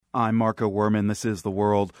I'm Marco Werman. This is The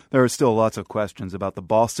World. There are still lots of questions about the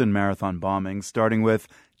Boston Marathon bombing, starting with,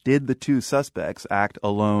 did the two suspects act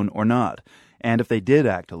alone or not? And if they did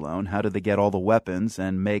act alone, how did they get all the weapons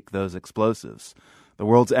and make those explosives? The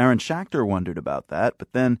World's Aaron Schachter wondered about that,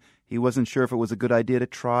 but then he wasn't sure if it was a good idea to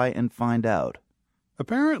try and find out.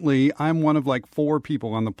 Apparently, I'm one of like 4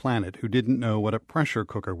 people on the planet who didn't know what a pressure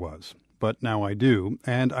cooker was. But now I do,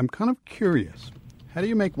 and I'm kind of curious. How do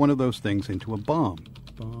you make one of those things into a bomb?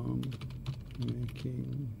 Bomb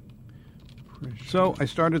making pressure. So I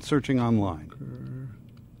started searching online.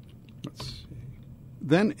 Let's see.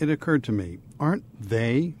 Then it occurred to me, aren't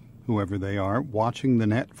they, whoever they are, watching the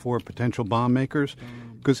net for potential bomb makers?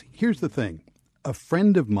 Because here's the thing. A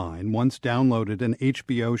friend of mine once downloaded an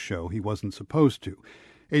HBO show he wasn't supposed to.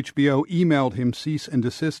 HBO emailed him cease and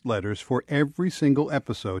desist letters for every single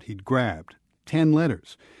episode he'd grabbed. 10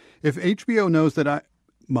 letters. If HBO knows that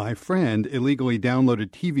my friend illegally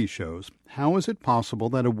downloaded TV shows, how is it possible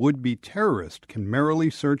that a would-be terrorist can merrily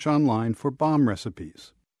search online for bomb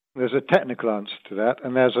recipes? There's a technical answer to that,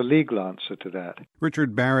 and there's a legal answer to that.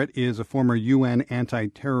 Richard Barrett is a former UN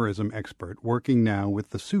anti-terrorism expert working now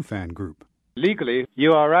with the Soufan Group. Legally,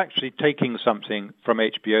 you are actually taking something from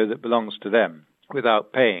HBO that belongs to them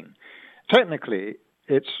without paying. Technically,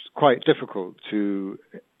 it's quite difficult to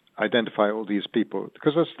identify all these people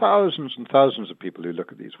because there's thousands and thousands of people who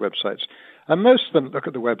look at these websites. And most of them look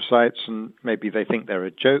at the websites and maybe they think they're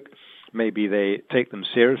a joke. Maybe they take them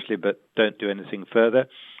seriously but don't do anything further.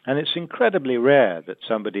 And it's incredibly rare that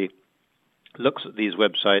somebody looks at these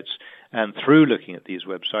websites and through looking at these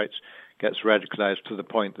websites gets radicalized to the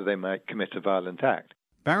point that they might commit a violent act.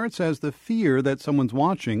 Barrett says the fear that someone's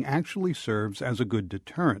watching actually serves as a good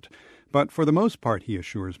deterrent. But for the most part, he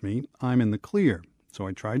assures me, I'm in the clear. So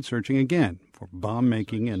I tried searching again for bomb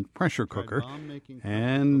making and pressure cooker,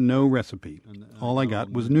 and no recipe. All I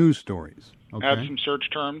got was news stories. Okay. Add some search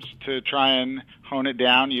terms to try and hone it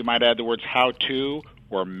down. You might add the words how to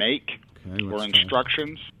or make or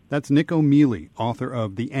instructions. That's Nick O'Mealy, author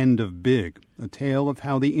of The End of Big, a tale of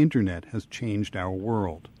how the Internet has changed our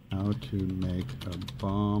world. How to make a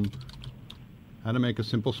bomb. How to make a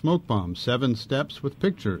simple smoke bomb. 7 steps with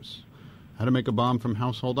pictures. How to make a bomb from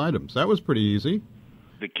household items. That was pretty easy.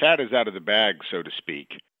 The cat is out of the bag, so to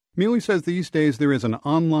speak. Mealy says these days there is an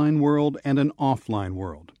online world and an offline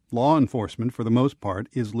world. Law enforcement, for the most part,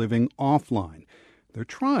 is living offline. They're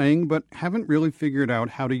trying, but haven't really figured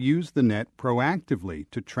out how to use the net proactively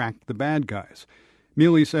to track the bad guys.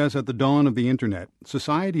 Mealy says at the dawn of the Internet,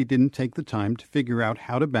 society didn't take the time to figure out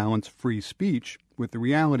how to balance free speech with the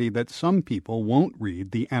reality that some people won't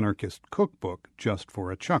read the anarchist cookbook just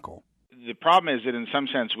for a chuckle. The problem is that in some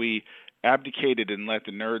sense we abdicated and let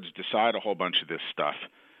the nerds decide a whole bunch of this stuff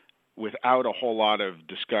without a whole lot of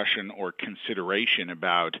discussion or consideration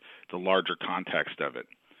about the larger context of it.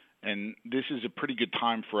 And this is a pretty good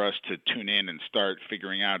time for us to tune in and start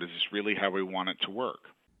figuring out, is this really how we want it to work?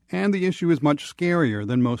 And the issue is much scarier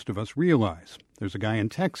than most of us realize. There's a guy in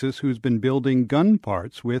Texas who's been building gun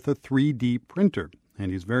parts with a 3D printer,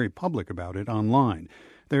 and he's very public about it online.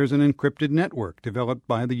 There's an encrypted network developed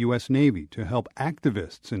by the U.S. Navy to help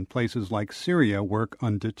activists in places like Syria work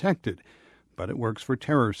undetected. But it works for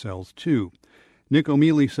terror cells, too. Nick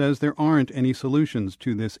O'Mealy says there aren't any solutions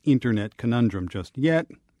to this Internet conundrum just yet,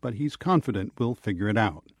 but he's confident we'll figure it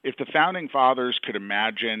out. If the Founding Fathers could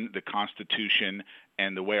imagine the Constitution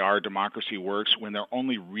and the way our democracy works when their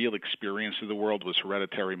only real experience of the world was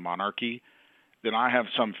hereditary monarchy, then I have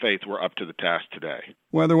some faith we're up to the task today.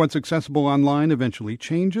 Whether what's accessible online eventually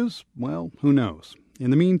changes, well, who knows? In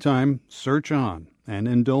the meantime, search on and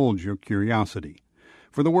indulge your curiosity.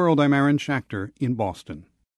 For The World, I'm Aaron Schachter in Boston.